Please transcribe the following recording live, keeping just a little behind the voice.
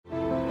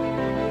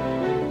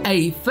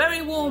A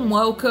very warm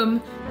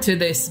welcome to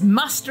this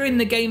Mastering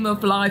the Game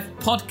of Life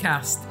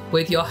podcast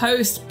with your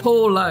host,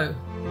 Paul Lowe.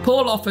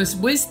 Paul offers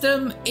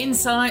wisdom,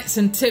 insights,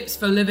 and tips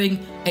for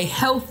living a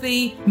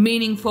healthy,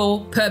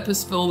 meaningful,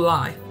 purposeful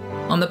life.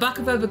 On the back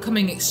of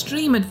overcoming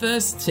extreme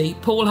adversity,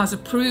 Paul has a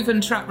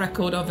proven track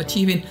record of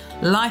achieving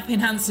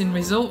life-enhancing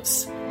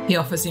results. He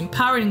offers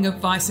empowering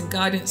advice and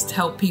guidance to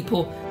help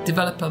people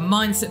develop a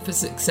mindset for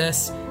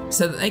success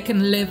so that they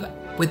can live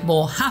with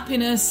more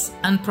happiness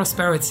and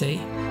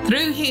prosperity.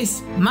 Through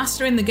his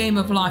Mastering the Game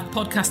of Life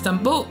podcast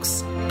and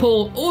books,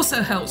 Paul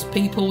also helps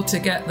people to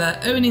get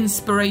their own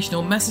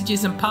inspirational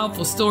messages and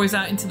powerful stories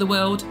out into the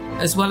world,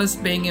 as well as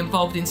being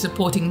involved in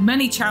supporting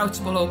many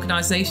charitable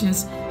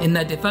organisations in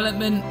their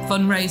development,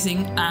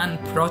 fundraising and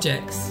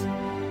projects.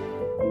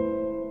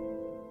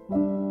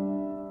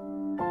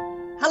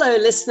 Hello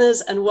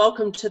listeners, and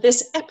welcome to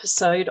this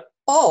episode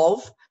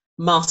of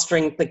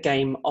Mastering the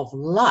Game of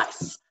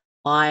Life.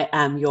 I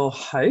am your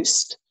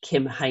host,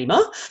 Kim Hamer.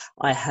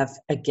 I have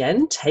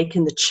again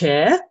taken the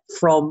chair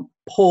from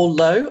Paul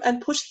Lowe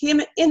and put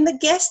him in the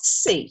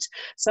guest seat.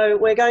 So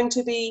we're going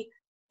to be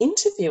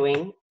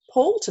interviewing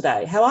Paul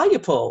today. How are you,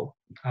 Paul?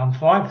 I'm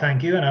fine,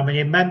 thank you. And I'm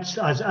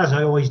as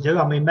I always do,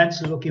 I'm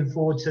immensely looking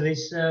forward to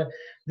this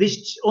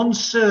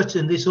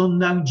uncertain, this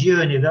unknown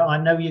journey that I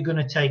know you're going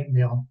to take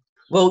me on.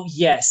 Well,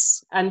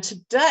 yes. And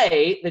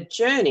today the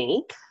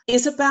journey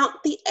is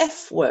about the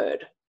F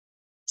word.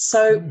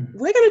 So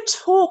we're going to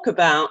talk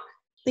about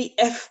the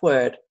F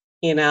word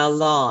in our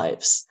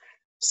lives.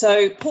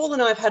 So Paul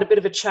and I have had a bit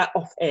of a chat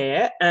off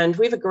air, and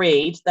we've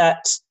agreed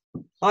that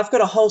I've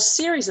got a whole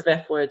series of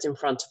F words in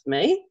front of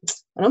me,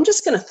 and I'm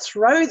just going to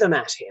throw them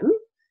at him,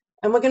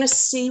 and we're going to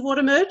see what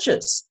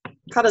emerges.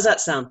 How does that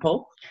sound,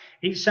 Paul?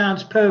 It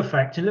sounds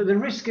perfect. And at the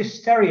risk of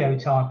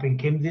stereotyping,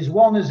 Kim, there's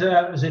one as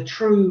a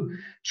true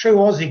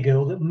Aussie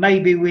girl that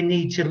maybe we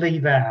need to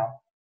leave out.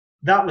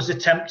 That was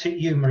attempt at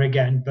humour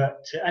again,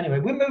 but anyway,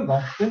 we move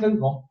on.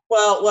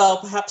 Well,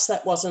 perhaps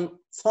that wasn't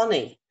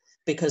funny,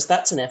 because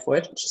that's an F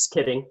word. Just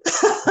kidding.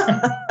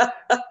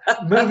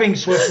 Moving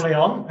swiftly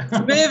on.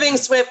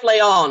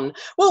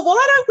 Well,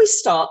 why don't we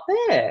start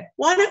there?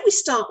 Why don't we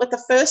start with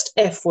the first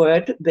F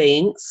word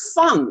being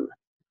fun?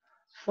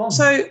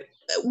 So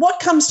what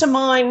comes to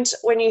mind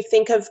when you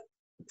think of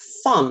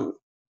fun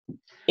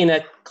in a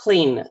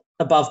clean,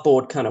 above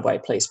board kind of way,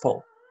 please,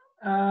 Paul?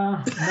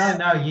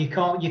 No, you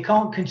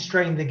can't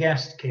constrain the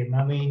guest, Kim.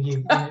 I mean,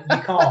 you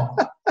can't.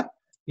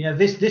 You know,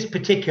 this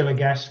particular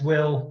guest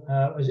will,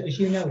 as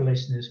you know,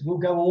 listeners, will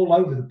go all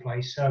over the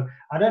place. So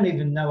I don't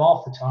even know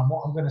half the time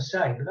what I'm going to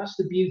say. But that's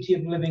the beauty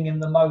of living in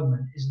the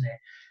moment, isn't it?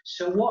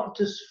 So what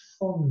does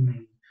fun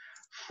mean?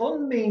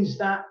 Fun means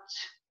that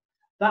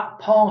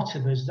part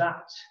of us,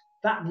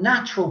 that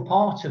natural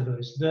part of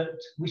us that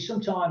we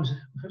sometimes,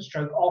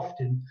 stroke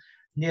often,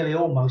 nearly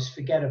almost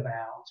forget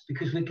about,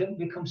 because we can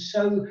become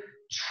so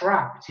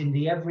trapped in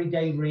the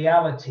everyday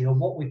reality, or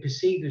what we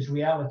perceive as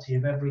reality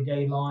of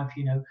everyday life,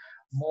 you know,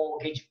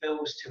 mortgage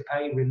bills to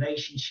pay,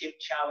 relationship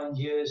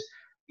challenges,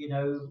 you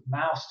know,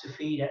 mouths to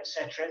feed,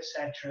 etc.,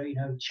 you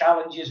know,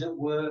 challenges at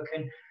work,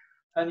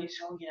 and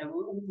it's all, you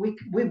know,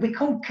 we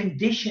become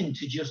conditioned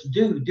to just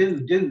do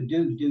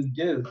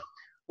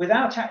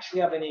without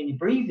actually having any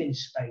breathing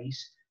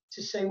space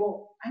to say,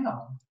 well, hang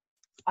on,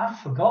 I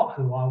forgot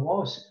who I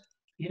was.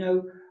 You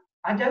know,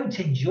 I don't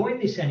enjoy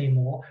this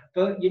anymore,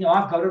 but, you know,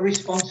 I've got a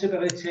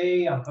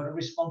responsibility. I've got a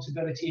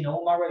responsibility in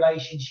all my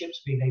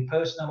relationships, be they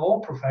personal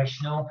or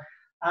professional,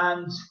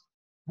 and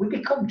we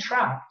become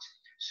trapped.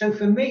 So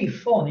for me,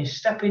 fun is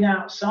stepping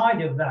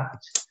outside of that,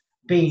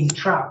 being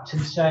trapped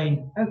and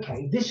saying,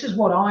 okay, this is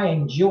what I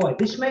enjoy.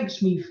 This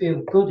makes me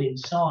feel good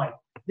inside.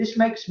 This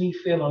makes me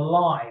feel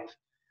alive.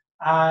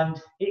 And,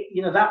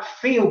 you know, that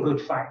feel-good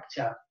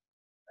factor,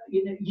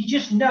 you know, you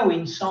just know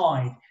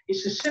inside.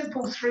 It's a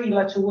simple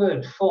 3-letter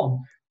word, fun,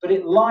 but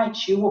it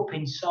lights you up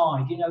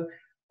inside. You know,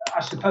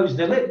 I suppose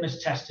the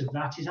litmus test of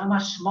that is, am I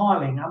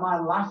smiling? Am I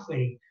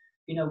laughing?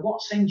 You know,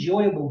 what's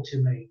enjoyable to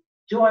me?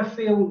 Do I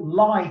feel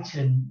light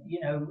and,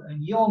 you know,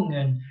 and young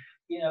and,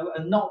 you know,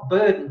 and not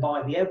burdened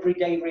by the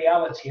everyday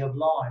reality of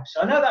life?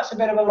 So I know that's a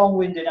bit of a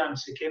long-winded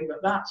answer, Kim, but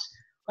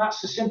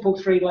that's a simple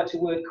 3-letter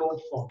word called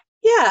fun.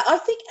 Yeah, I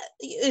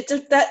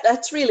think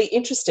that's really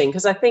interesting,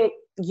 because I think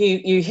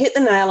you hit the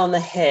nail on the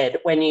head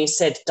when you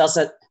said,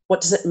 what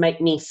does it make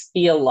me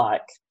feel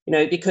like? You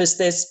know, because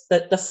there's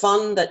the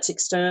fun that's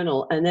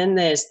external, and then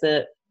there's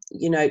the,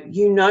 you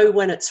know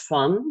when it's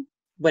fun,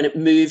 when it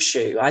moves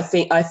you. I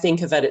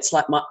think of it, it's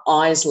like my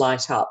eyes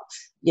light up,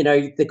 you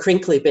know, the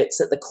crinkly bits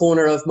at the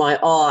corner of my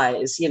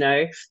eyes, you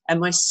know, and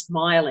my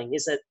smiling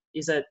is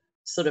a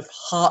sort of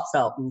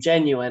heartfelt and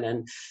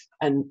genuine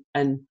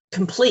and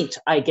complete,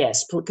 I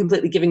guess,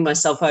 completely giving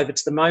myself over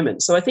to the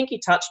moment. So I think you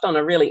touched on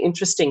a really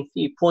interesting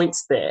few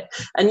points there.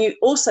 And you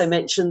also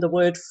mentioned the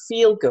word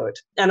feel good.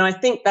 And I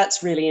think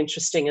that's really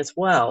interesting as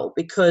well,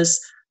 because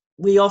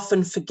we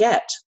often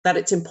forget that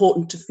it's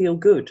important to feel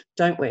good,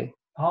 don't we?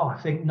 Oh, I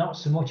think not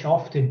so much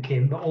often,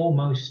 Kim, but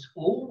almost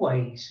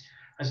always.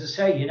 As I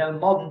say, you know,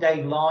 modern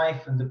day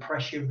life and the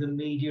pressure of the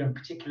media, and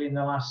particularly in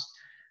the last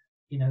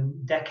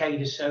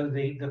decade or so,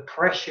 the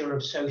pressure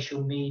of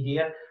social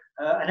media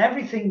and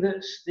everything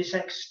that's this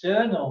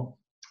external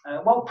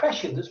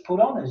pressure that's put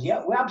on us.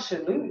 Yeah, we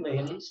absolutely,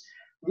 and it's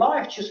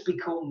life just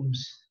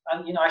becomes.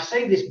 And I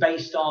say this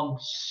based on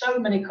so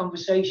many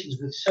conversations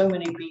with so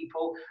many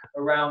people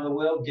around the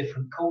world,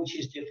 different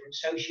cultures, different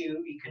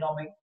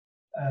socio-economic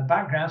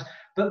backgrounds,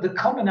 but the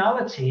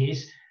commonality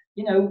is,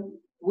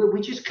 we're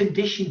just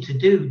conditioned to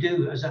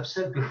do, as I've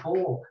said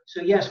before.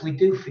 So yes, we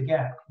do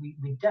forget.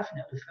 We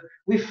definitely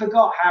we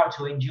forgot how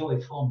to enjoy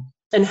fun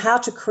and how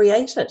to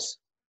create it.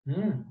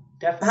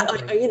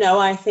 Definitely.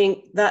 I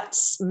think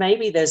that's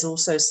maybe there's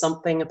also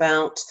something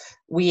about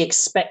we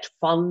expect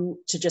fun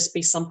to just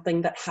be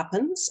something that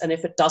happens, and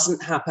if it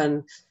doesn't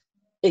happen,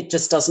 it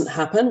just doesn't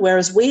happen.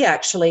 Whereas we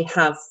actually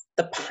have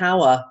the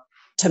power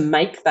to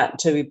make that,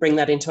 to bring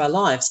that into our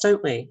lives,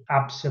 don't we?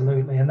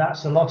 Absolutely. And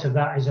that's a lot of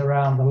that is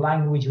around the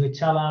language we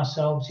tell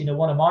ourselves.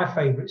 One of my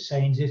favorite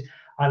sayings is,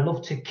 I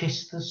love to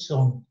kiss the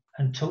sun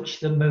and touch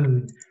the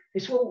moon.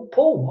 It's, well,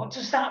 Paul, what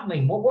does that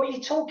mean? What are you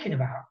talking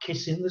about?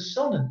 Kissing the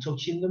sun and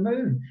touching the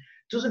moon?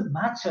 Doesn't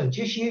matter.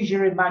 Just use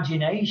your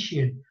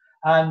imagination.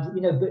 And,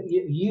 but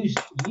you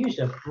use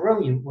a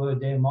brilliant word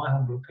there, in my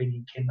humble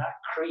opinion, Kim, that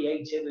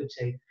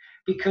creativity,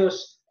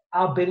 because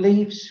our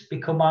beliefs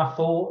become our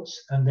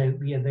thoughts, and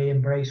they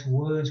embrace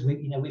words.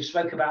 We've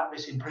spoke about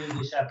this in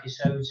previous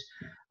episodes,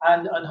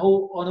 and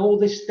all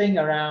this thing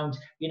around,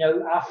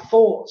 our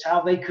thoughts,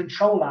 how they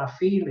control our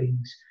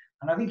feelings.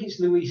 And I think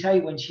it's Louise Hay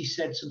when she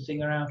said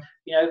something around,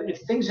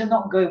 if things are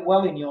not going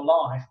well in your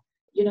life,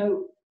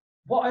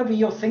 whatever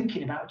you're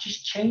thinking about,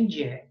 just change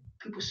it.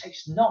 People say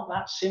it's not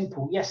that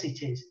simple. Yes,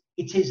 it is.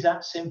 It is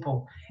that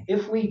simple.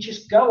 If we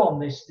just go on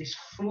this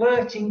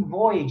flirting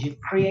voyage of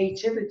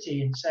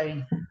creativity and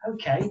saying,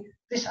 okay,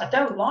 I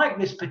don't like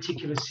this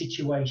particular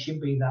situation,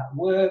 be that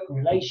work,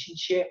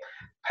 relationship,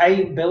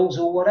 paying bills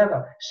or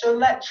whatever. So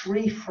let's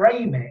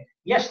reframe it.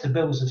 Yes, the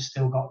bills have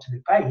still got to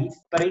be paid,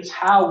 but it's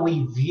how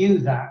we view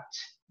that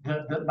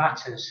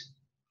matters.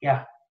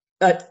 Yeah.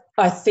 But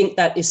I think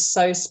that is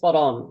so spot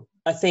on.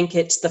 I think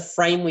it's the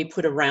frame we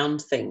put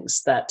around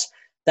things that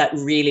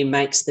really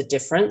makes the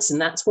difference. And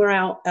that's where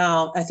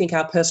I think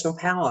our personal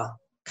power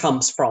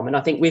comes from. And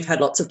I think we've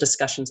had lots of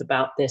discussions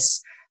about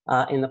this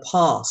in the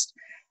past.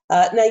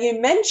 Now,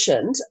 you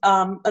mentioned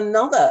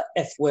another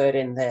F word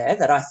in there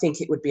that I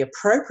think it would be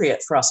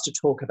appropriate for us to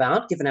talk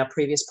about, given our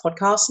previous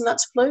podcast, and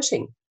that's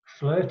flirting.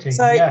 Flirting,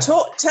 so yeah.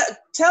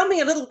 Tell me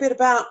a little bit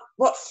about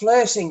what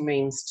flirting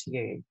means to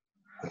you.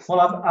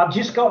 Well, I've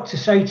just got to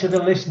say to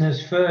the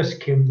listeners first,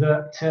 Kim,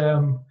 that,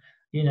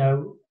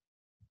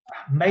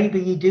 maybe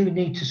you do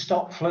need to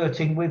stop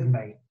flirting with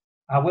me.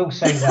 I will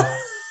say that.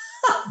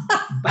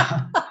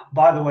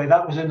 By the way,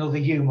 that was another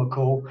humour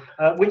call,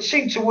 which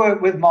seemed to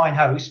work with my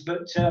host.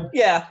 But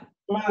yeah,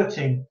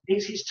 flirting,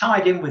 it's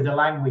tied in with the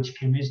language,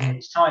 Kim, isn't it?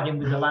 It's tied in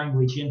with the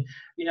language. And,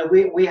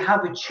 we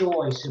have a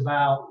choice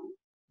about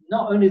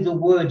not only the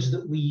words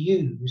that we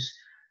use.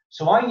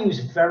 So I use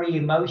very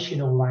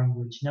emotional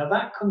language. Now,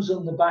 that comes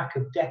on the back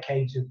of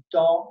decades of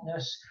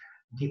darkness,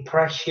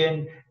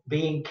 depression,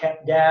 being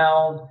kept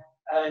down,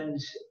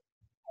 and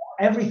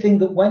everything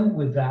that went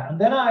with that. And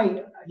then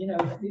I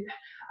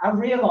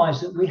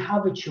realized that we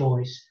have a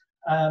choice.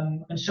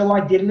 And so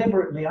I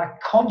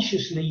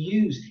consciously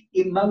use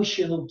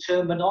emotional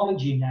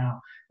terminology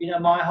now.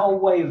 My whole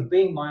way of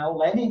being, my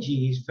whole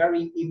energy is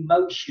very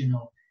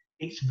emotional.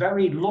 It's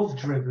very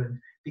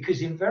love-driven,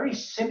 because in very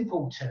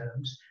simple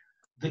terms,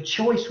 the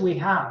choice we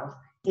have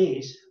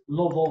is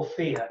love or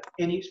fear.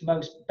 In its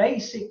most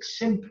basic,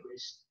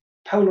 simplest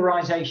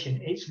polarization,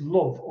 it's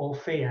love or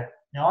fear.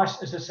 Now,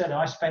 as I said,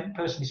 I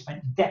personally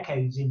spent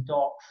decades in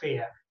dark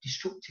fear,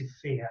 destructive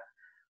fear,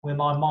 where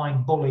my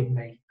mind bullied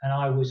me and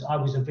I was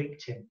a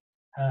victim.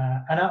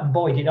 And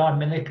boy, did I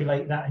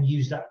manipulate that and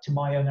use that to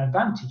my own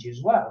advantage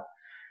as well.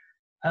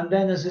 And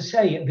then, as I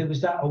say, there was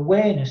that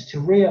awareness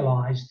to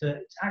realize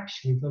that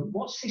actually,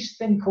 what's this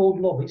thing called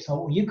love? It's like,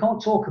 well, you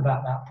can't talk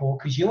about that, Paul,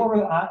 because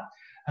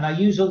and I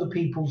use other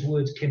people's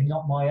words, Kim,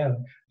 not my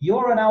own.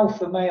 You're an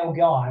alpha male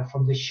guy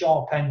from the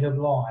sharp end of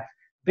life.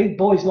 Big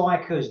boys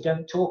like us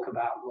don't talk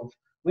about love.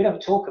 We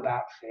don't talk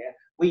about fear.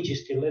 We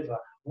just deliver.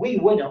 We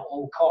win at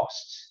all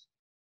costs.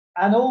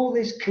 And all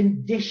this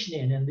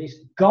conditioning and this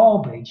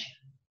garbage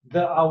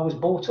that I was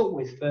brought up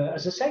with for,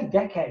 as I say,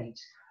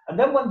 decades. And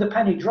then when the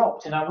penny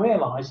dropped and I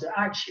realized that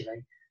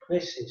actually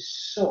this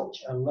is such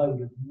a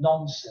load of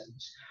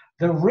nonsense,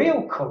 the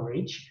real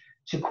courage,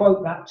 to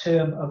quote that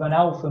term of an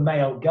alpha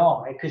male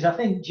guy, because I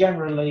think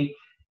generally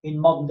in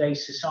modern day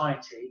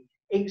society,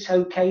 it's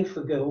okay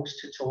for girls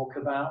to talk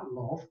about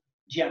love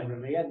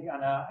generally. And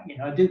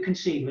I do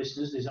concede,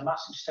 listeners, there's a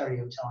massive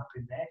stereotype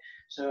in there.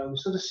 So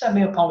sort of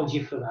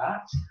semi-apology for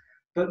that.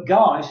 But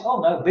guys,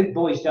 oh no, big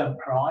boys don't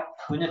cry,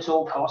 win at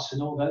all costs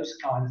and all those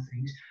kind of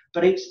things.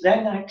 But it's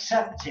then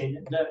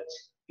accepting that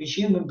as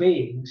human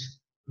beings,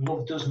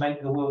 love does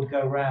make the world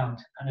go round.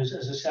 And as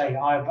I say,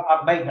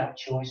 I've made that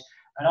choice.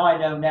 And I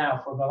know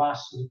now for the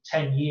last sort of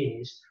 10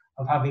 years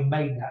of having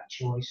made that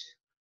choice,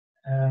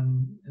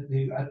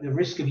 at the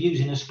risk of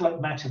using a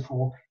split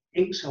metaphor,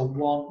 It's a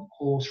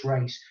one-horse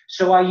race.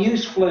 So I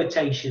use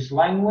flirtatious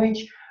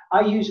language.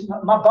 I use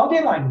my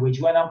body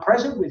language when I'm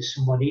present with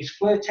somebody. It's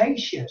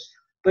flirtatious,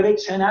 but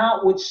it's an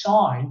outward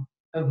sign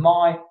of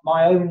my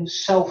own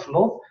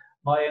self-love,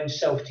 my own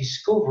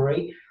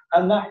self-discovery,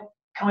 and that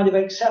kind of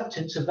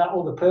acceptance of that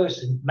other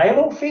person, male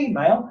or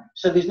female.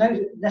 So there's no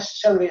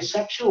necessarily a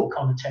sexual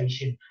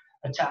connotation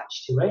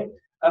attached to it.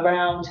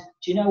 Around,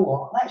 do you know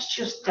what? Let's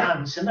just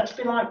dance, and let's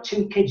be like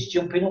two kids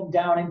jumping up and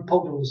down in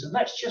puddles, and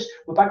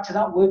we're back to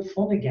that word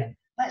fun again.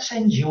 Let's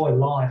enjoy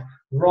life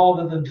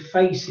rather than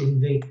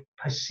facing the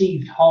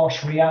perceived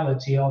harsh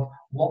reality of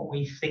what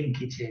we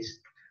think it is.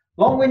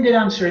 Long-winded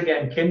answer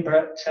again, Kim,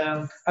 but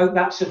hope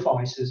that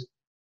suffices.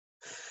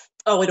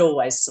 Oh, it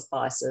always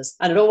suffices.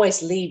 And it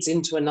always leads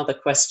into another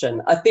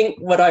question. I think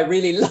what I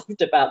really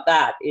loved about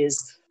that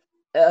is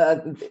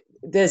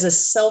there's a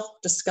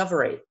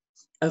self-discovery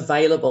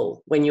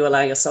available when you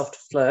allow yourself to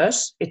flirt.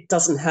 It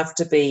doesn't have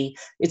to be,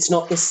 it's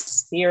not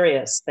this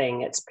serious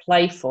thing. It's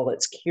playful,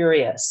 it's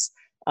curious.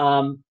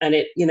 And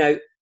it, you know,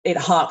 it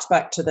harks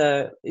back to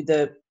the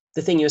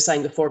thing you were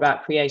saying before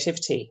about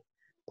creativity.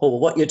 Paul,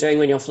 what you're doing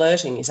when you're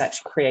flirting is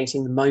actually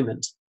creating the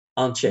moment,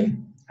 aren't you?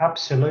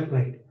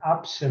 Absolutely,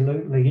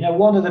 absolutely. You know,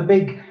 one of the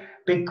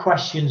big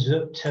questions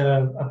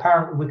that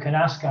apparently we can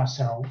ask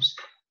ourselves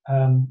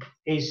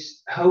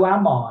is, who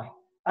am I?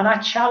 And I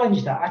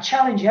challenge that. I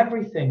challenge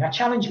everything. I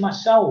challenge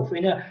myself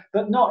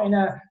but not in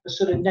a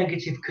sort of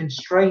negative,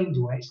 constrained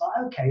way. It's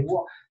like, okay,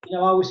 what, you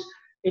know, I was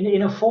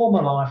in a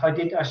former life.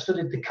 I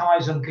studied the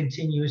Kaizen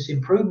continuous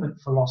improvement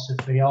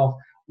philosophy of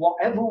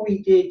whatever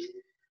we did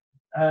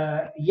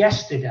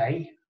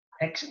yesterday,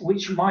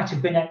 which might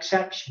have been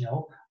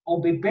exceptional,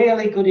 will be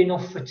barely good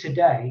enough for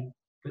today,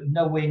 but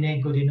nowhere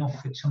near good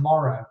enough for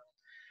tomorrow.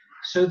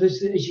 So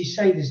there's, as you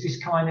say, there's this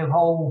kind of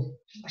whole,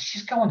 let's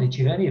just go on a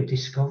journey of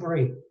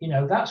discovery. You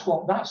know,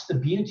 that's the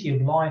beauty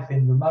of life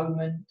in the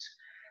moment.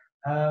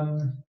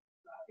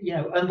 You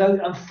know,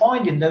 and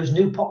finding those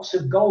new pots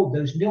of gold,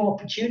 those new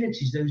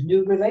opportunities, those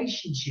new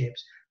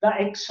relationships,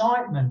 that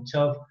excitement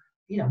of,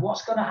 you know,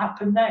 what's going to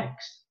happen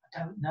next? I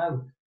don't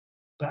know.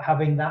 But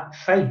having that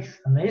faith,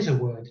 and there's a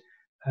word,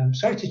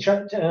 sorry to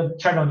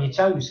tread on your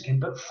toes, Kim,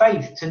 but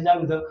faith to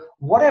know that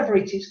whatever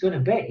it is going to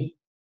be,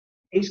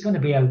 it's going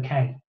to be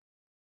okay.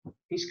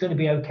 It's going to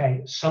be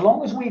okay. So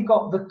long as we've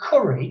got the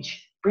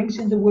courage, brings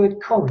in the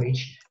word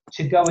courage,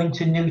 to go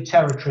into new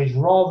territories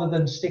rather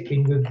than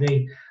sticking with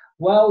the,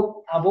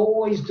 well, I've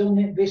always done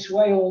it this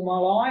way all my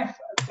life,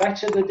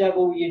 better the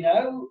devil you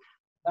know.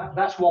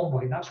 That's one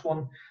way. That's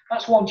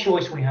one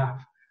choice we have.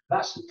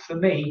 That's, for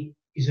me,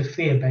 is a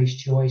fear-based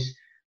choice.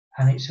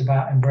 And it's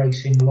about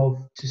embracing love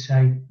to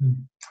say,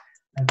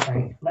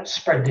 okay, let's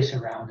spread this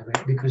around a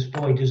bit, because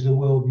boy, does the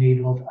world need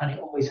love, and it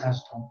always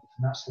has done,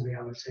 and that's the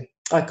reality.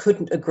 I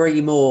couldn't agree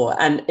more.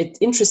 And it's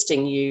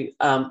interesting you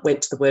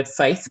went to the word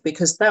faith,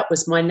 because that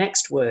was my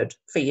next word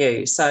for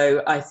you.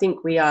 So I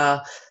think we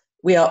are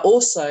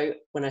also,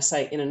 when I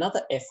say in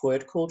another F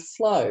word, called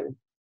flow.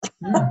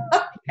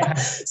 Yeah.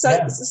 So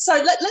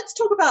let's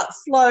talk about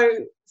flow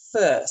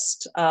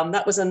first.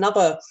 That was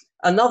another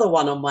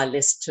one on my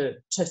list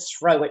to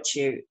throw at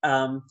you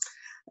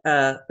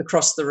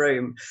across the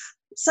room.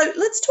 So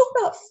let's talk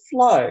about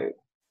flow.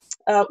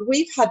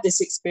 We've had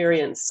this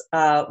experience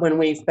when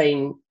we've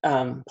been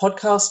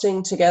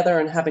podcasting together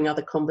and having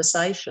other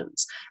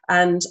conversations,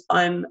 and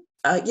I'm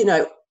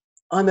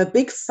a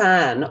big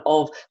fan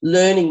of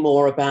learning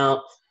more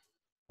about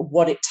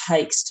what it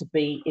takes to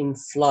be in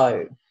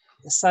flow.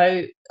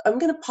 So I'm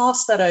going to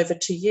pass that over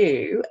to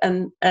you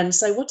and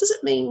say, what does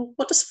it mean?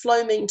 What does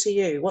flow mean to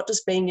you? What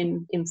does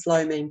being in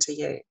flow mean to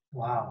you?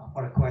 Wow,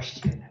 what a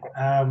question.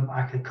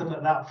 I could come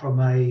at that from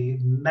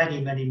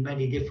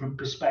many different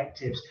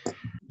perspectives.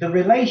 The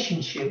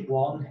relationship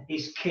one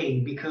is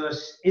key,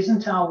 because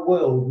isn't our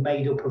world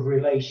made up of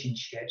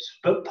relationships?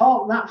 But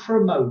park that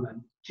for a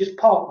moment. Just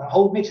park that.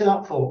 Hold me to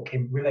that thought,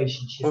 Kim.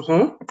 Relationships.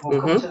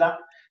 We'll come to that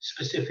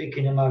specific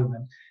in a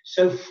moment.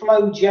 So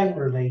flow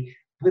generally,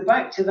 we're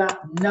back to that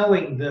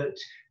knowing that,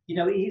 you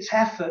know, it's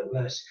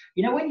effortless.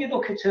 You know, when you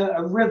look at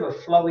a river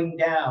flowing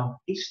down,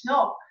 it's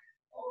not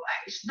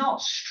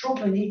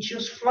struggling, it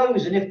just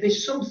flows. And if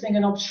there's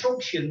an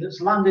obstruction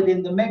that's landed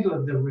in the middle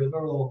of the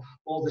river or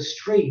the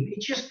stream,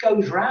 it just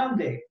goes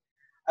round it.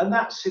 And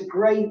that's a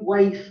great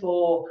way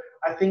for,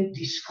 I think,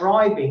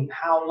 describing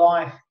how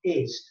life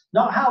is.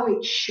 Not how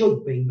it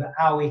should be, but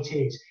how it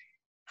is.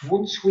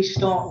 Once we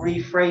start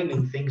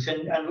reframing things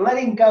and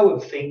letting go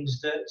of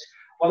things that,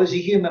 well, as a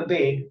human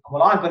being,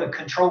 well, I'm going to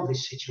control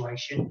this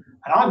situation,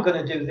 and I'm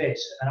going to do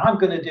this, and I'm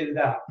going to do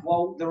that.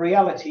 Well, the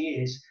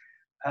reality is,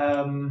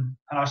 and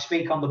I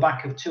speak on the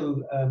back of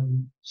 2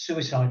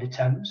 suicide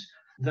attempts,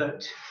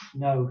 that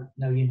no,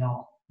 you're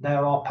not.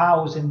 There are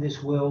powers in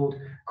this world,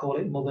 call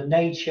it Mother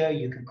Nature,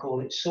 you can call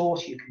it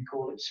Source, you can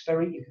call it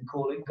Spirit, you can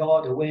call it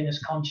God,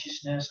 awareness,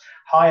 consciousness,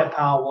 higher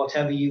power,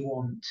 whatever you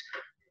want.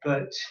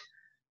 But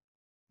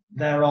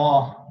there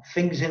are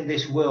things in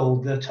this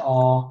world that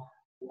are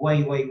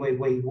way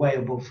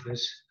above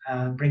us.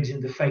 Brings in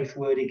the faith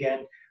word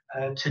again,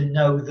 to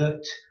know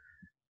that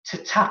to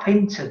tap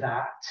into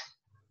that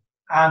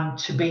and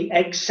to be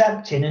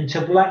accepting and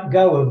to let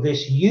go of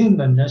this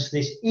humanness,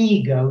 this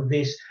ego,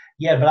 this,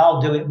 yeah, but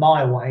I'll do it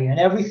my way, and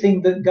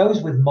everything that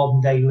goes with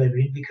modern day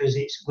living, because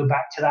we're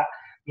back to that,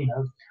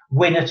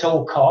 win at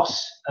all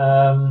costs.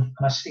 And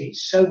I see it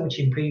so much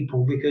in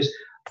people, because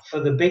for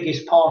the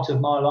biggest part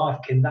of my life,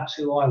 Kim, that's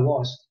who I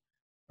was.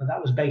 But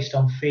that was based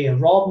on fear,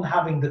 rather than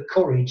having the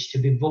courage to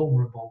be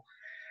vulnerable.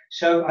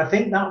 So I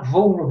think that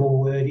vulnerable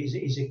word is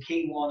a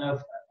key one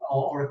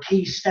or a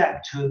key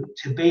step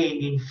to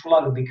being in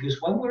flow,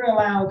 because when we're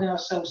allowed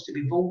ourselves to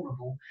be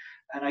vulnerable,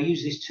 and I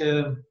use this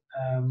term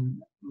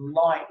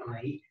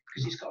lightly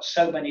because it's got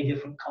so many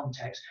different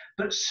contexts,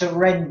 but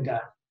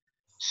surrender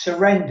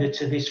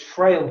to this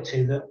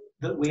frailty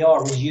that we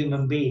are as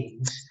human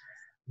beings,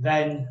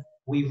 then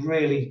we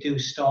really do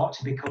start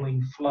to become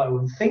in flow.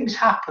 And things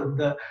happen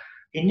that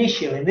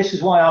initially, and this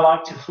is why I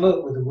like to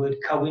flirt with the word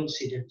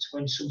coincidence,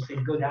 when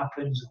something good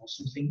happens or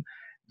something,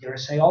 dare I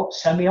say,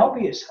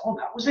 semi-obvious. Oh,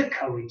 that was a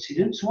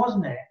coincidence,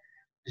 wasn't it?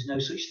 There's no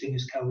such thing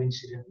as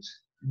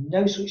coincidence.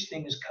 No such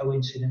thing as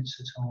coincidence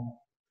at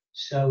all.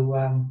 So,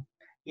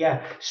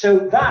 so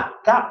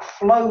that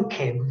flow,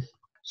 Kim,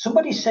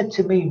 somebody said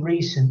to me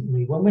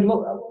recently, when we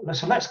look,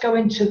 so let's go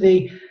into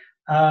the,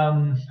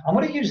 I'm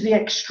going to use the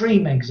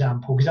extreme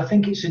example because I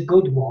think it's a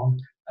good one,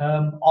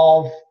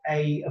 of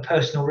a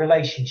personal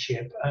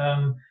relationship,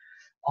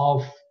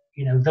 of,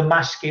 the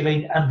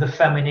masculine and the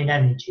feminine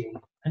energy.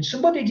 And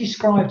somebody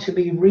described to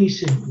me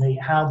recently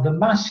how the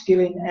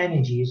masculine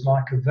energy is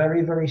like a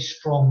very, very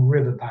strong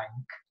riverbank.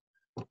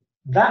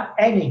 That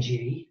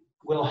energy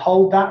will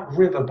hold that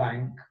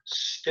riverbank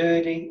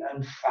sturdy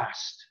and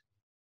fast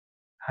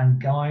and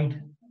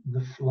guide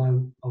the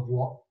flow of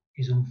what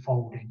is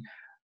unfolding.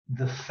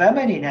 The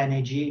feminine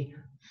energy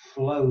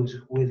flows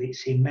with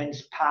its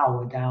immense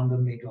power down the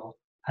middle.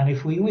 And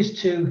if we was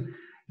to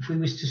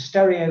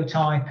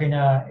stereotype in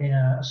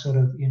a sort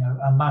of,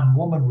 a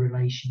man-woman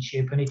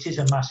relationship, and it is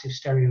a massive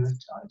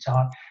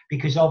stereotype,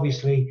 because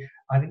obviously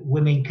I think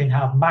women can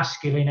have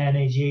masculine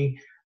energy,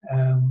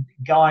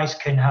 guys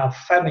can have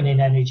feminine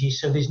energy,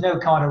 so there's no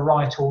kind of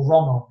right or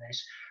wrong on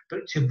this.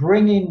 But to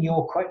bring in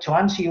to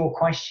answer your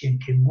question,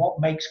 Kim, what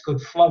makes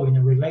good flow in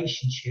a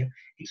relationship?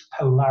 It's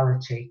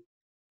polarity.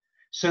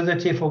 So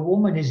that if a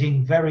woman is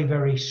in very,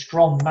 very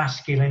strong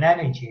masculine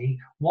energy,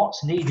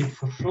 what's needed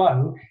for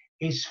flow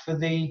is for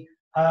the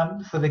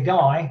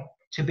guy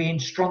to be in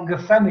stronger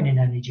feminine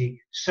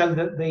energy, so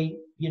that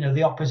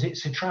the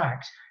opposites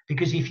attract.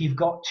 Because if you've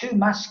got two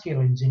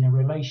masculines in a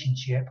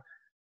relationship,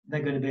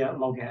 they're going to be at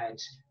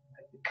loggerheads.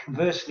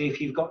 Conversely, if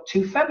you've got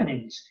two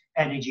feminines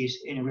energies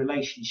in a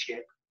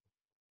relationship,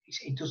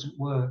 it doesn't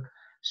work.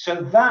 So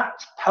that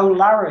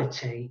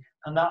polarity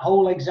and that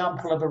whole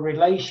example of a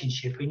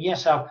relationship, and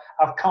yes, I've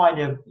kind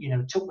of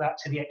took that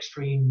to the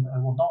extreme,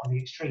 well, not the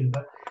extreme,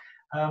 but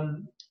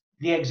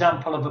the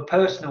example of a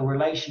personal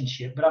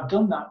relationship. But I've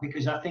done that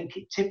because I think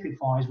it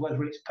typifies,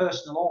 whether it's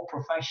personal or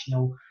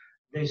professional,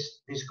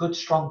 there's good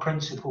strong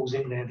principles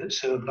in there that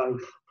serve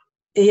both.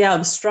 Yeah,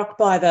 I'm struck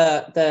by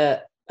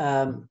the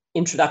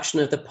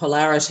introduction of the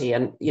polarity,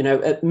 and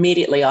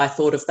immediately I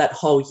thought of that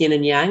whole yin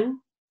and yang.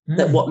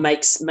 That what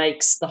makes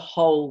the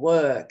whole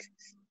work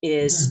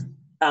is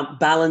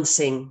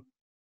balancing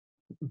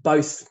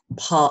both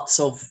parts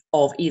of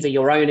either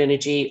your own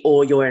energy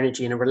or your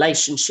energy in a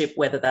relationship,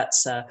 whether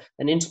that's an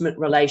intimate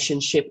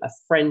relationship, a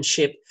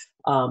friendship,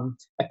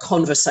 a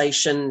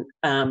conversation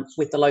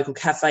with the local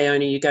cafe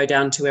owner you go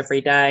down to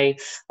every day.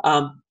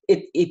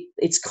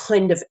 It's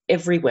kind of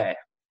everywhere,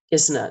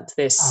 isn't it?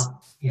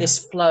 This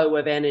flow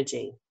of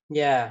energy.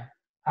 Yeah.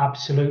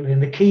 Absolutely.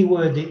 And the key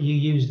word that you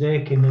used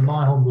there, Kim, in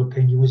my humble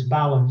opinion, was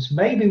balance.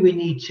 Maybe we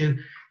need to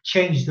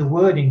change the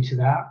wording to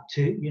that,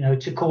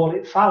 to call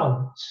it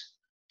phalance,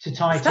 to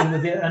tie it in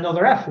with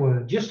another F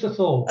word. Just a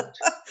thought.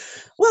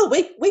 Well,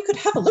 we could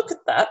have a look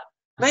at that.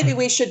 Maybe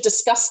we should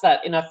discuss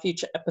that in a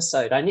future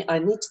episode. I need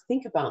to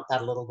think about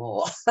that a little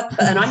more.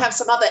 And I have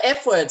some other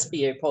F words for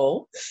you,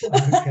 Paul.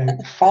 Okay.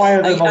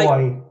 Fire them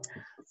away.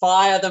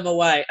 Fire them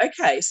away.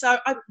 Okay, so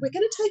we're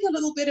going to take a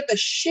little bit of a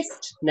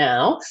shift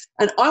now,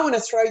 and I want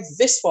to throw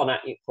this one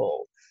at you,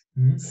 Paul.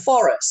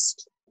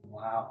 Forest.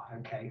 Wow.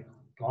 Okay.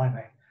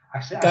 Blimey.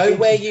 Go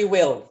where you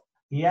will.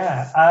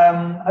 Yeah.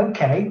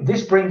 Okay.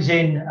 This brings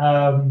in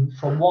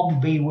from one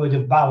B word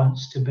of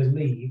balance to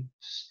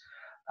beliefs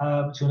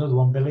to another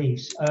one,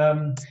 beliefs.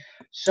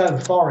 So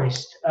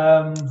forest.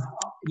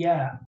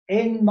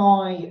 In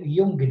my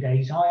younger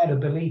days, I had a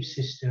belief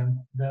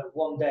system that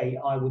one day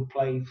I would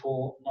play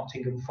for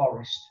Nottingham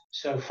Forest.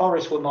 So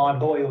Forest were my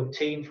boyhood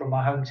team from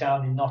my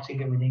hometown in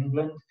Nottingham in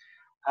England.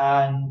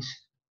 And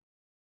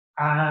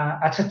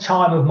at a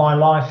time of my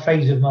life,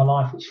 phase of my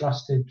life, which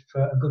lasted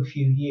for a good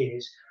few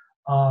years,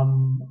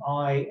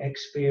 I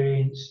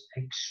experienced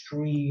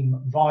extreme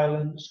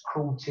violence,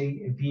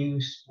 cruelty,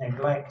 abuse,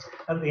 neglect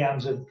at the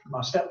hands of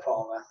my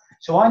stepfather.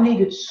 So I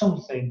needed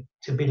something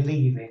to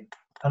believe in.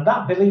 And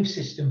that belief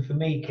system for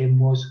me, Kim,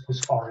 was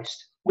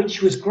Forest,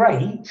 which was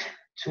great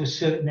to a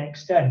certain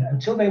extent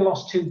until they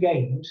lost 2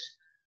 games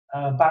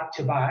back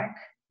to back.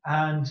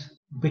 And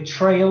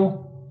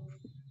betrayal,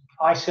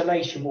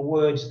 isolation were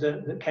words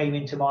that came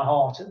into my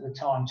heart at the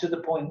time, to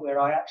the point where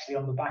I actually,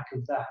 on the back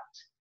of that,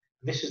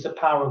 this is the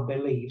power of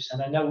beliefs.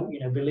 And I know,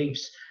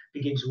 beliefs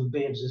begins with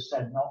B, as I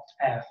said, not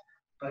F,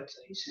 but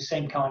it's the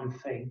same kind of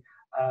thing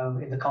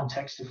in the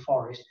context of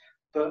Forest.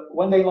 But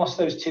when they lost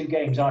those 2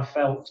 games, I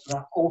felt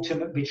that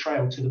ultimate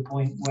betrayal to the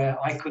point where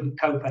I couldn't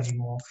cope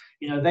anymore.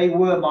 They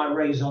were my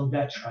raison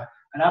d'etre,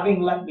 and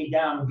having let me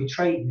down and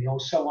betrayed me, or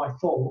so I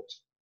thought,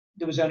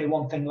 there was only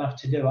one thing left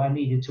to do. I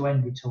needed to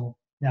end it all.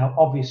 Now,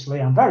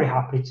 obviously, I'm very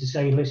happy to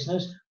say,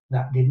 listeners,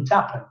 that didn't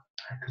happen,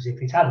 because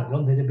if it hadn't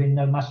done, there'd have been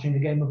no Mastering the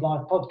Game of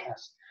Life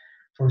podcast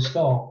for a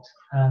start.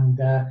 And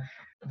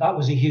that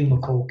was a humour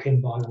call, Kim,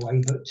 by the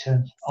way, but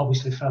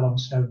obviously fell on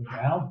stony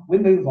ground. We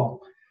move on.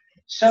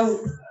 So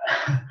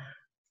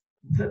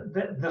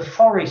the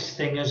Forest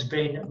thing has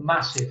been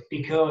massive,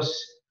 because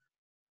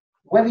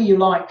whether you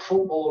like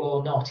football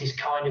or not is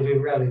kind of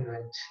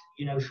irrelevant.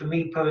 For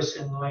me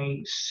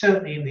personally,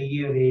 certainly in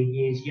the earlier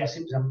years, yes,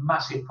 it was a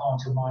massive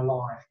part of my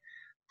life.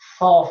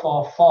 Far,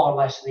 far, far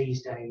less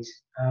these days.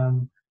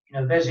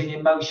 There's an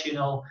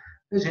emotional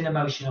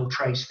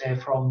trace there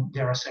from,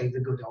 dare I say, the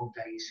good old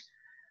days.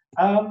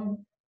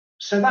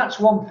 So that's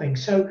one thing.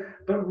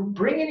 But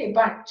bringing it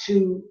back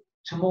to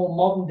more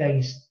modern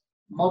days,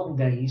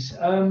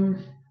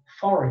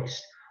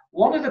 Forest.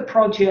 One of the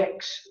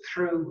projects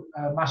through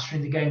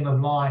Mastering the Game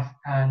of Life,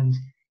 and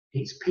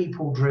it's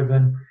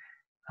people-driven,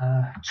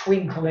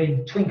 twinkle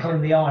in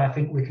the eye, I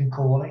think we can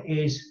call it,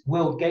 is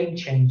World Game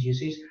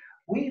Changers. Is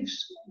we've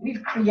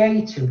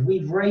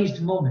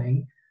raised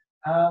money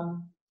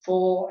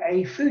for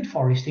a food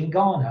forest in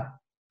Ghana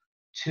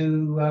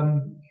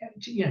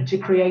to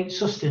create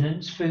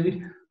sustenance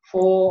food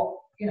for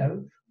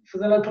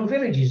the local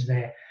villages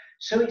there.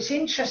 So it's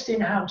interesting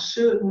how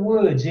certain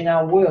words in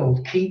our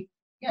world keep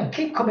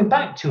coming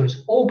back to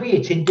us,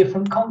 albeit in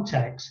different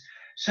contexts.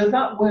 So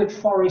that word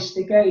forest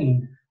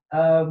again,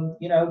 I'm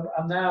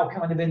now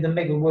kind of in the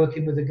middle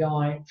working with a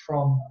guy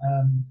from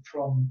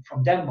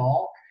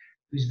Denmark,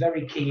 who's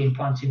very key in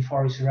planting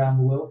forests around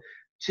the world,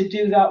 to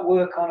do that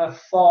work on a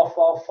far,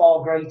 far,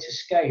 far greater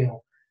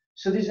scale.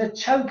 So there's a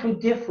totally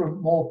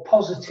different, more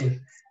positive,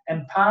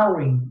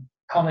 empowering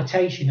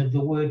connotation of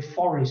the word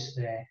forest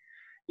there.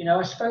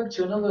 I spoke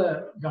to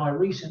another guy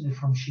recently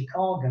from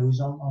Chicago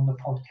who's on the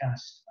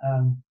podcast,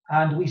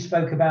 and we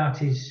spoke about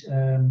his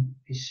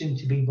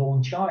soon-to-be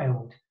born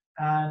child,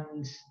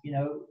 and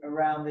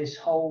around this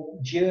whole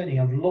journey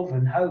of love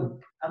and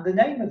hope. And the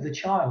name of the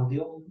child,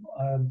 the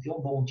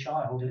unborn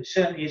child, it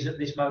certainly is at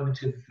this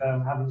moment of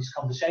having this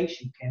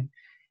conversation, Kim,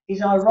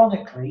 is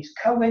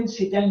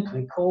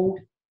coincidentally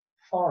called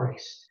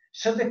Forest.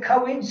 So the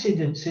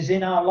coincidences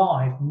in our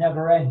life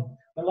never end.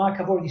 But like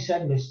I've already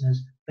said,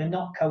 listeners, they're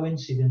not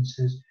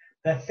coincidences.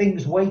 They're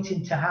things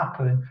waiting to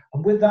happen.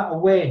 And with that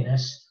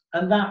awareness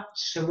and that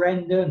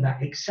surrender and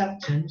that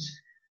acceptance,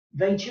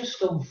 they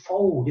just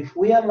unfold if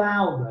we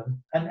allow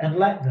them and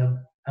let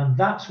them. And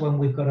that's when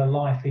we've got a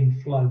life in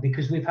flow,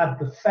 because we've had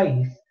the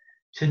faith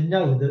to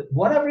know that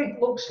whatever it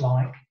looks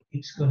like,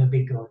 it's going to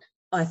be good.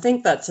 I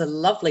think that's a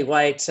lovely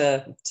way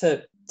to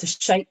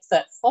shape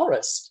that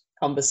forest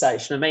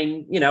conversation. I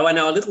mean, I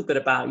know a little bit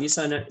about you,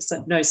 so I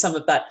know some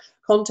of that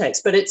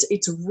context, but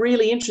it's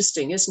really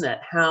interesting, isn't it,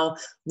 how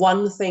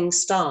one thing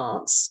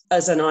starts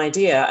as an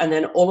idea and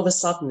then all of a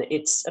sudden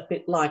it's a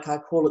bit like, I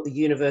call it, the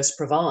universe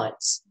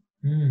provides.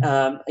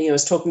 I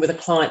was talking with a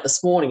client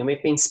this morning, and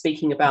we've been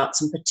speaking about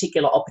some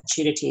particular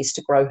opportunities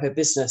to grow her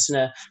business in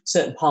a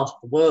certain part of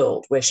the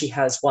world where she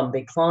has one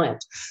big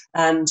client.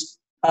 And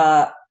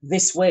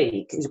this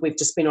week, we've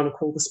just been on a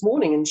call this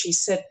morning, and she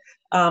said,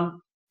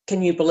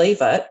 can you believe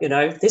it?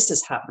 This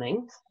is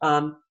happening.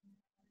 I've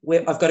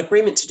got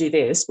agreement to do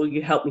this. Will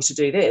you help me to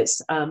do this?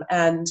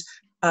 And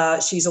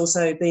she's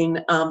also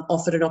been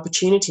offered an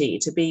opportunity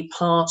to be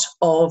part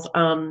of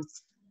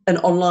an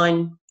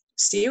online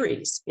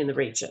series in the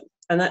region.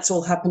 And that's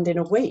all happened in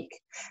a week.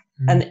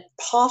 And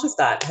part of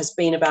that has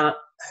been about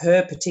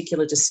her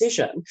particular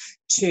decision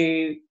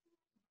to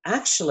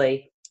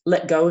actually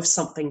let go of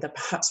something that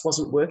perhaps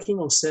wasn't working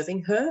or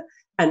serving her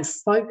and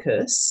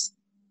focus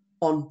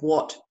on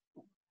what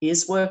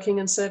is working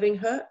and serving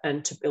her,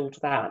 and to build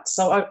that.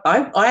 So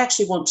I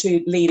actually want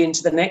to lead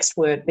into the next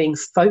word, being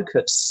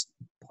focus,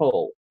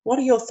 Paul. What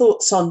are your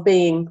thoughts on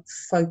being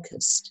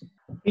focused?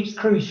 It's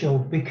crucial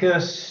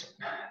because,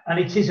 and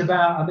it is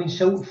about,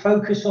 so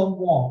focus on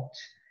what?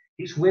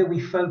 It's where we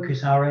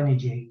focus our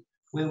energy,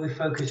 where we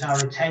focus our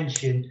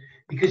attention.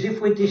 Because if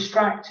we're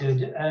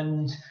distracted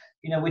and,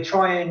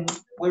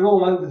 we're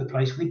all over the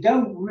place, we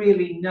don't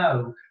really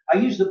know. I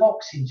use the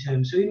boxing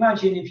term. So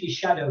imagine if you're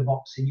shadow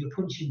boxing, you're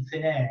punching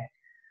thin air.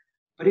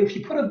 But if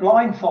you put a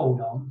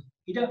blindfold on,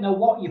 you don't know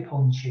what you're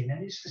punching.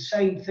 And it's the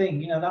same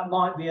thing. That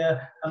might be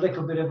a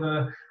little bit of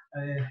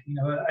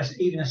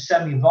even a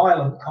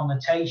semi-violent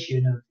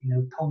connotation of,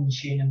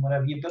 punching and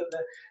whatever. But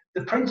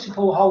the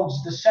principle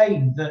holds the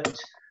same, that,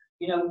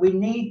 we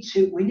need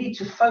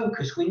to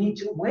focus.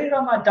 Where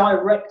am I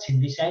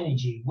directing this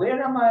energy?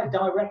 Where am I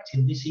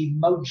directing this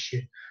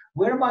emotion?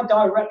 Where am I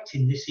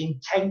directing this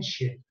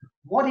intention?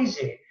 What is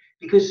it?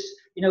 Because,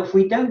 if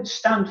we don't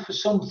stand for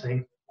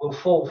something, we'll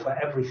fall for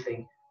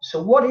everything.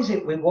 So what is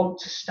it we want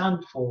to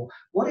stand for?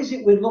 What is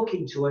it we're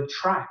looking to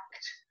attract?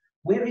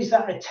 Where is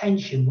that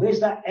attention? Where's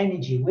that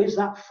energy? Where's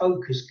that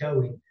focus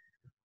going?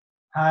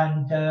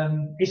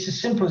 And it's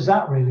as simple as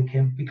that, really,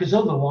 Kim, because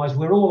otherwise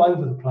we're all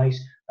over the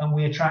place and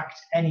we attract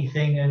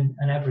anything and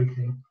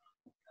everything.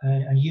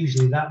 And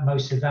usually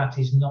most of that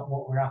is not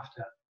what we're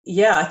after.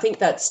 Yeah, I think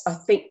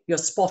you're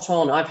spot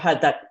on. I've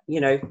had that,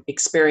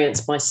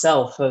 experience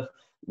myself of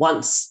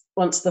once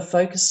the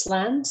focus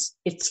lands,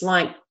 it's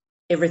like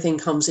everything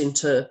comes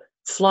into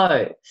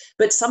flow.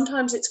 But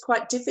sometimes it's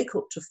quite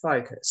difficult to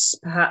focus.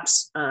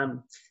 Perhaps,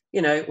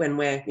 when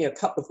we're, a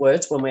couple of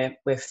words, when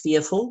we're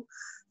fearful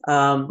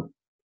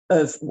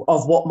of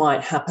what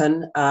might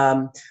happen.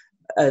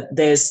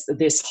 There's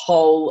this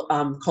whole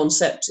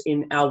concept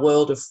in our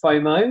world of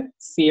FOMO,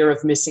 fear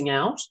of missing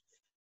out.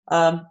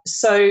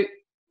 So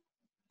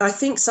I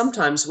think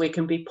sometimes we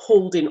can be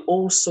pulled in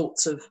all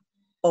sorts of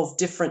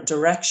different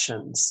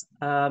directions,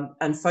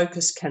 and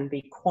focus can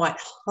be quite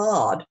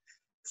hard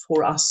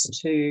for us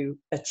to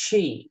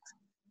achieve.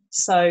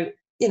 So,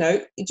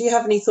 do you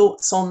have any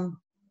thoughts on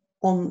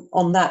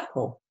that,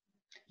 Paul?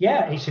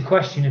 Yeah, it's a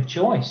question of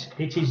choice.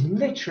 It is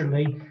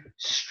literally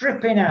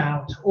stripping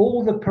out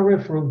all the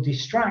peripheral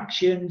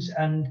distractions,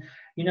 and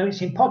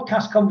it's in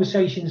podcast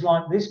conversations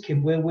like this,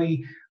 Kim, where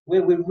we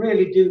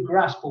really do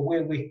grasp, or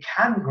where we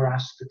can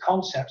grasp, the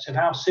concepts of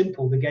how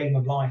simple the game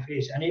of life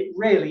is. And it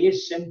really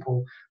is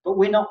simple, but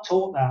we're not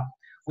taught that.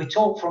 We're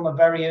taught from a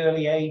very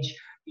early age,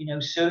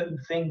 certain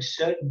things,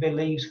 certain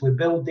beliefs. We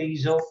build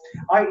these up.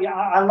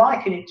 I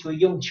liken it to a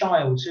young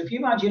child. So if you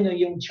imagine a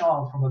young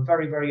child from a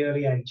very, very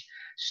early age,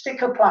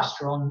 stick a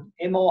plaster on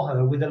him or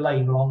her with a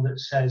label on that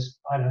says,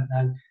 I don't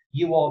know,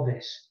 you are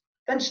this.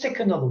 Then stick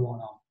another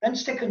one on. Then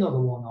stick another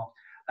one on.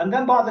 And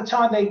then by the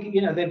time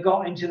they've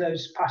got into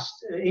those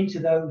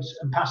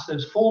and past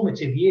those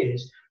formative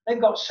years, they've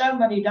got so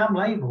many damn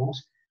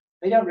labels,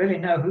 they don't really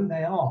know who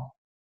they are.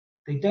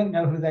 They don't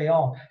know who they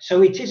are.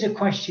 So it is a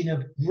question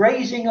of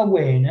raising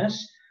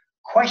awareness,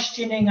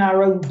 questioning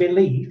our own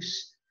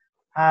beliefs,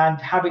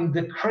 and having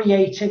the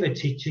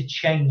creativity to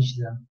change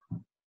them.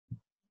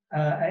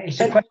 It's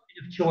a question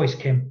of choice,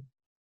 Kim.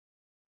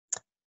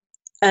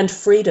 And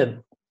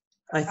freedom,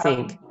 I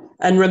think.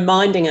 And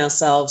reminding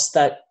ourselves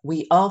that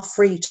we are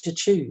free to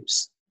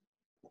choose.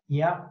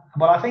 Yeah.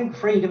 Well, I think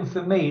freedom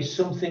for me is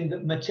something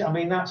that,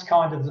 that's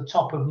kind of the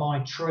top of my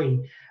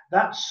tree.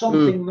 That's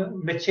something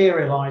that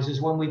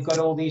materializes when we've got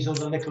all these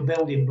other little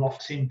building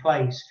blocks in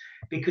place,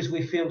 because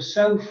we feel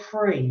so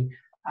free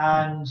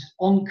and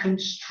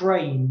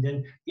unconstrained,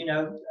 and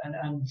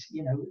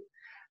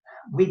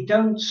we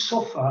don't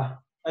suffer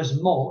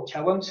as much,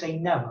 I won't say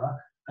never,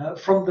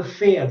 from the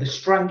fear, the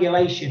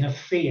strangulation of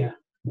fear.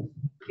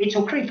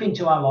 It'll creep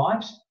into our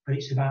lives, but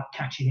it's about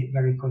catching it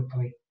very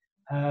quickly.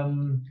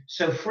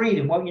 So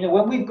freedom,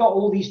 when we've got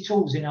all these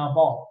tools in our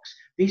box,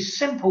 these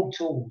simple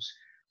tools,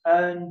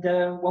 and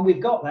when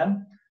we've got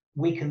them,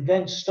 we can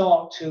then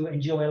start to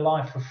enjoy a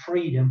life of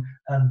freedom,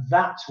 and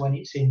that's when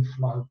it's in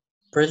flow.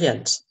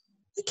 Brilliant.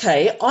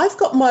 Okay, I've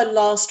got my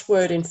last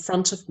word in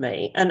front of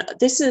me, and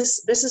this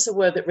is a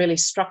word that really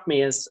struck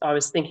me as I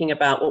was thinking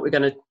about what we're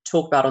going to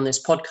talk about on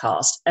this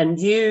podcast. And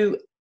you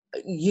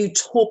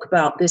talk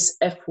about this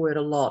F word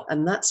a lot,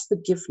 and that's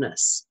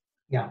forgiveness.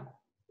 Yeah.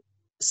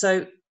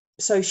 So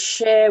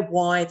share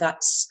why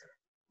that's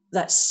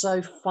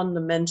so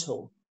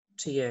fundamental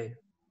to you.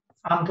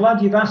 I'm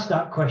glad you've asked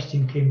that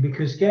question, Kim,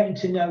 because getting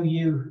to know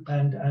you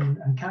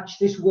and catch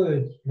this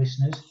word,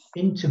 listeners,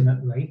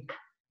 intimately,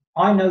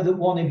 I know that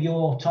one of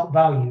your top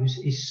values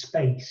is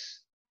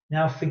space.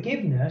 Now,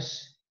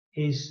 forgiveness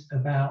is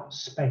about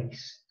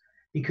space,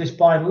 because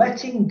by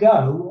letting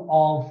go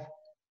of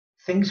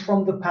things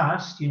from the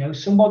past,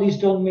 somebody's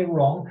done me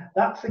wrong,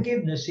 that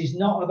forgiveness is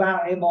not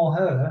about him or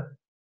her,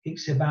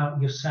 it's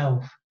about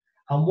yourself.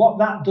 And what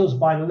that does,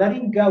 by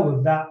letting go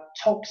of that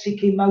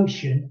toxic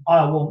emotion,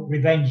 I want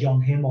revenge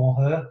on him or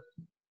her,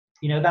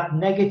 that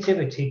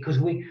negativity, because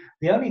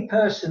the only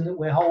person that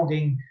we're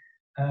holding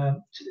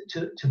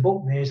to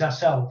book there is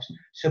ourselves.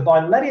 So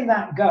by letting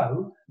that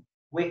go,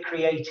 we're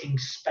creating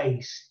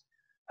space.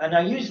 And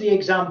I use the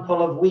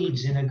example of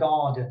weeds in a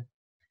garden.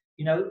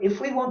 If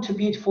we want a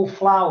beautiful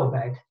flower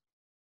bed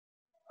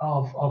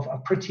of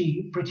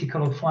pretty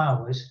coloured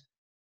flowers,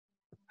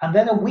 and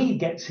then a weed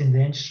gets in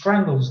there and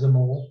strangles them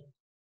all,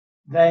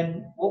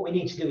 then what we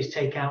need to do is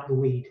take out the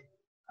weed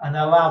and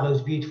allow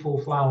those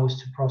beautiful flowers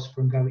to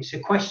prosper and go. It's a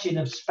question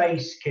of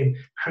space, Kim,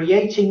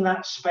 creating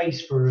that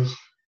space for us,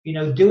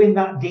 doing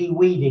that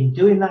de-weeding,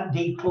 doing that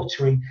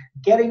decluttering,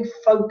 getting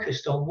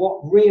focused on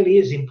what really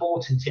is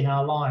important in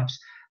our lives.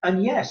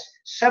 And yes,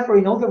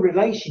 severing other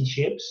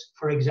relationships,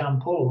 for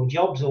example, or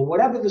jobs or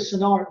whatever the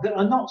scenario, that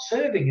are not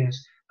serving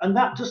us. And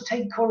that does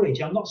take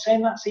courage. I'm not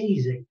saying that's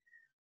easy,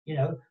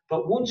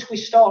 but once we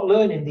start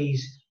learning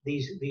these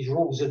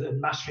rules of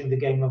mastering the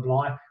game of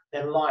life,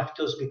 then life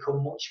does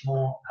become much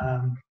more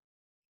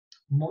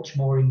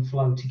in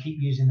flow, to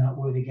keep using that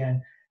word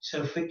again.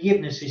 So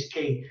forgiveness is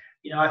key.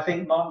 You know, I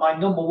think my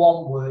number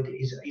one word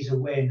is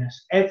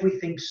awareness.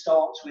 Everything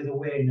starts with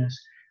awareness.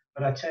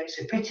 But I tell you,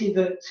 it's a pity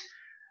that,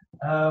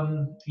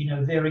 you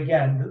know, there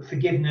again, that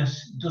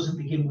forgiveness doesn't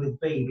begin with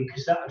B,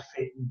 because that would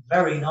fit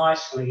very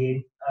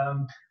nicely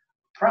in.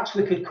 Perhaps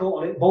we could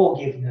call it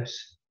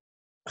borgiveness.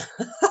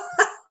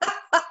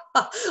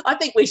 I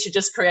think we should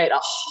just create a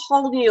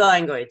whole new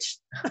language.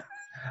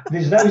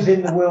 There's those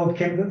in the world,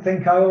 Kim, that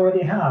think I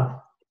already have.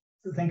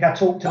 That think I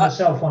talk to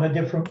myself on a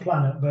different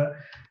planet, but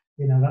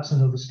you know, that's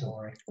another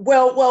story.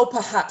 Well,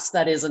 perhaps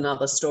that is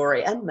another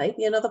story, and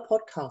maybe another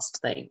podcast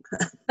theme.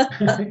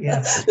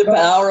 Yeah. The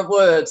power of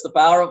words, the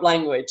power of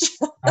language.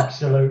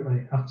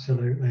 Absolutely.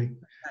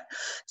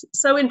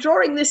 So, in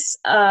drawing this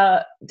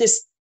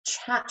this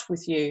chat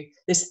with you,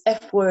 this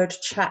F-word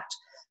chat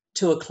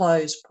to a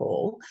close,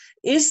 Paul,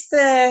 is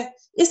there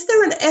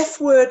an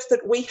F word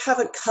that we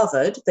haven't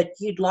covered that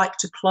you'd like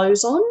to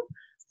close on?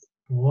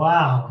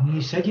 Wow,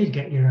 you said you'd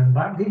get your own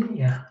back, didn't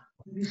you?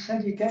 You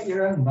said you'd get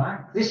your own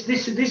back. This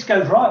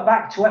goes right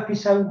back to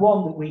episode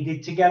 1 that we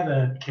did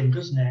together, Kim,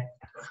 doesn't it?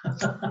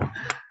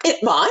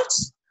 It might.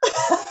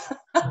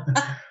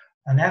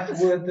 An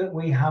F word that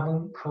we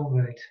haven't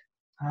covered.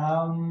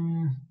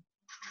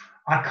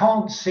 I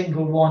can't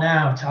single one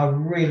out. I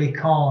really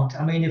can't.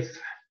 I mean, if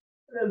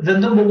the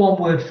number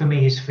one word for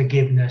me is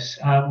forgiveness.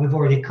 We've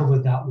already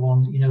covered that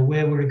one. You know,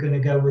 where we're going to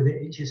go with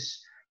it, it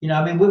just, you know,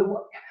 I mean,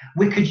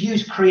 we could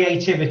use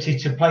creativity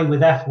to play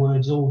with F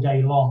words all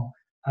day long,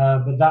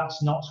 but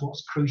that's not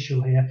what's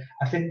crucial here.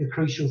 I think the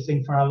crucial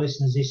thing for our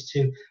listeners is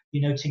to,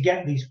 you know, to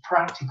get these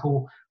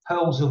practical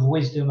pearls of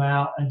wisdom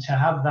out and to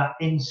have that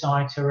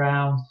insight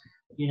around,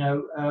 you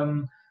know,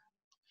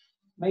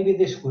 maybe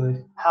this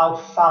word, how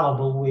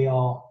fallible we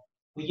are.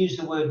 We use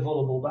the word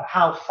vulnerable, but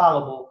how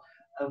fallible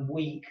and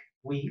weak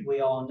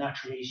we are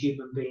naturally as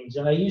human beings.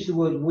 And I use the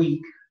word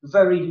weak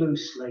very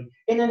loosely,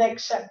 in an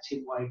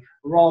accepting way,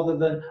 rather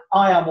than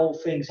I am all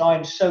things, I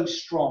am so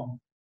strong.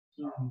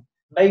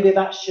 Maybe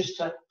that's just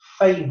a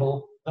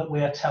fable that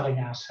we are telling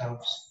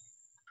ourselves.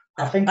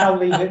 I think I'll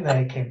leave it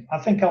there, Kim. I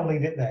think I'll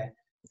leave it there.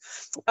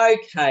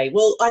 Okay,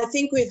 well, I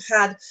think we've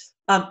had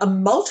a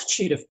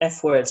multitude of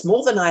F words,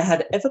 more than I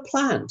had ever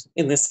planned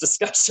in this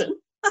discussion.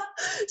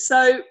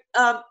 So,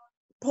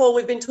 Paul,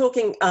 we've been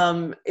talking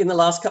in the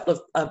last couple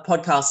of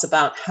podcasts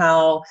about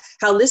how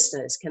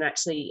listeners can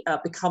actually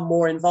become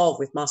more involved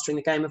with Mastering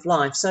the Game of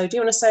Life. So do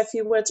you want to say a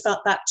few words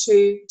about that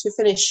to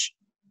finish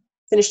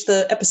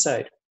the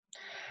episode?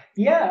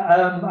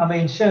 Yeah, I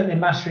mean, certainly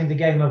Mastering the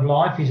Game of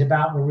Life is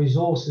about the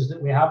resources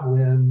that we have.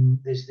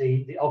 There's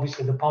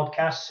obviously the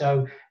podcast.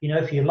 So, you know,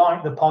 if you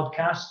like the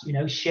podcast, you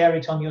know, share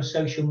it on your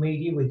social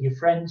media with your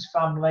friends,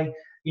 family,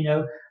 you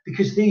know,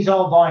 because these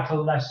are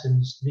vital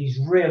lessons. These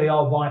really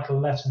are vital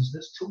lessons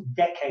that took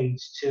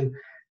decades to,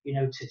 you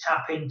know, to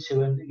tap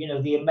into. And, you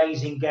know, the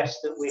amazing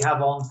guests that we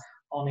have on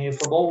here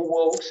from all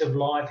walks of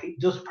life, it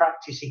does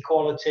practice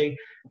equality,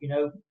 you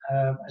know,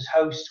 as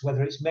hosts,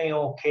 whether it's me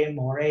or Kim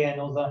or any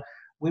other.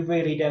 We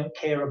really don't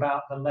care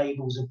about the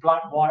labels of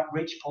black, white,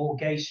 rich, poor,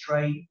 gay,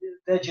 straight.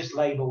 They're just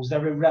labels.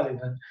 They're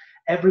irrelevant.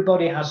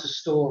 Everybody has a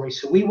story.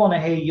 So we want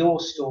to hear your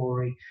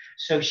story.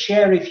 So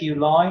share if you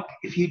like.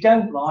 If you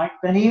don't like,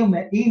 then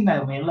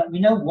email me and let me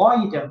know why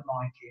you don't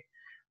like it.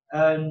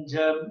 And,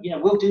 you know,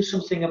 we'll do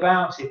something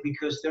about it,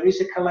 because there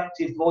is a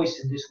collective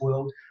voice in this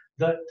world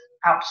that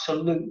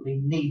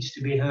absolutely needs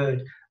to be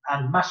heard.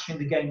 And Mastering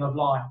the Game of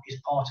Life is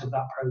part of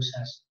that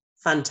process.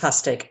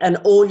 Fantastic. And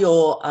all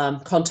your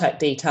contact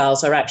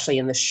details are actually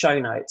in the show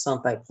notes,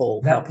 aren't they,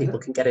 Paul? How people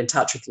can get in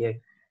touch with you.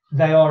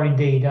 They are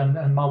indeed.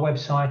 And my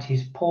website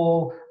is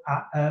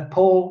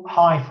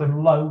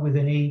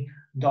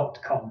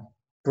paul-low.com.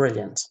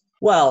 Brilliant.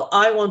 Well,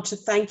 I want to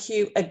thank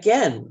you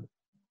again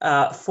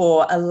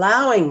for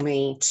allowing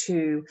me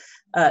to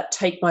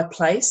take my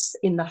place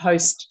in the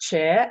host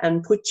chair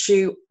and put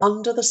you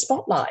under the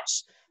spotlight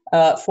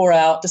for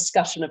our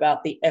discussion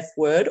about the F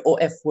word, or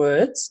F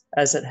words,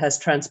 as it has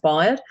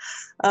transpired.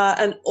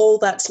 And all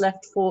that's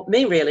left for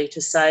me really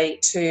to say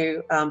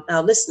to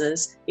our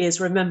listeners is,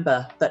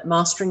 remember that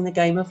mastering the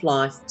game of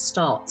life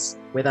starts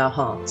with our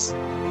hearts.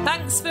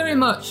 Thanks very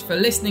much for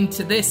listening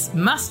to this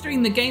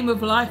Mastering the Game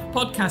of Life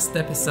podcast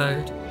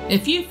episode.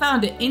 If you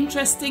found it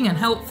interesting and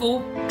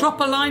helpful, drop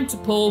a line to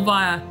Paul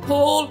via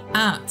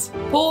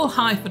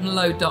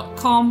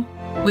paul@paul-low.com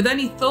with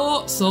any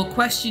thoughts or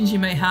questions you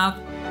may have.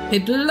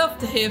 He'd love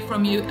to hear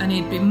from you, and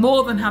he'd be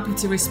more than happy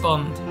to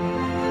respond.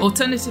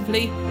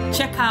 Alternatively,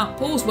 check out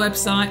Paul's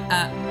website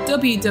at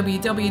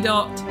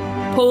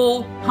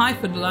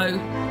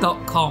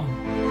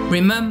www.paul-low.com.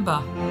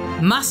 Remember,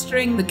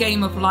 mastering the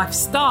game of life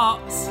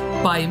starts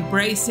by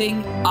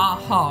embracing our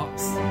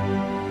hearts.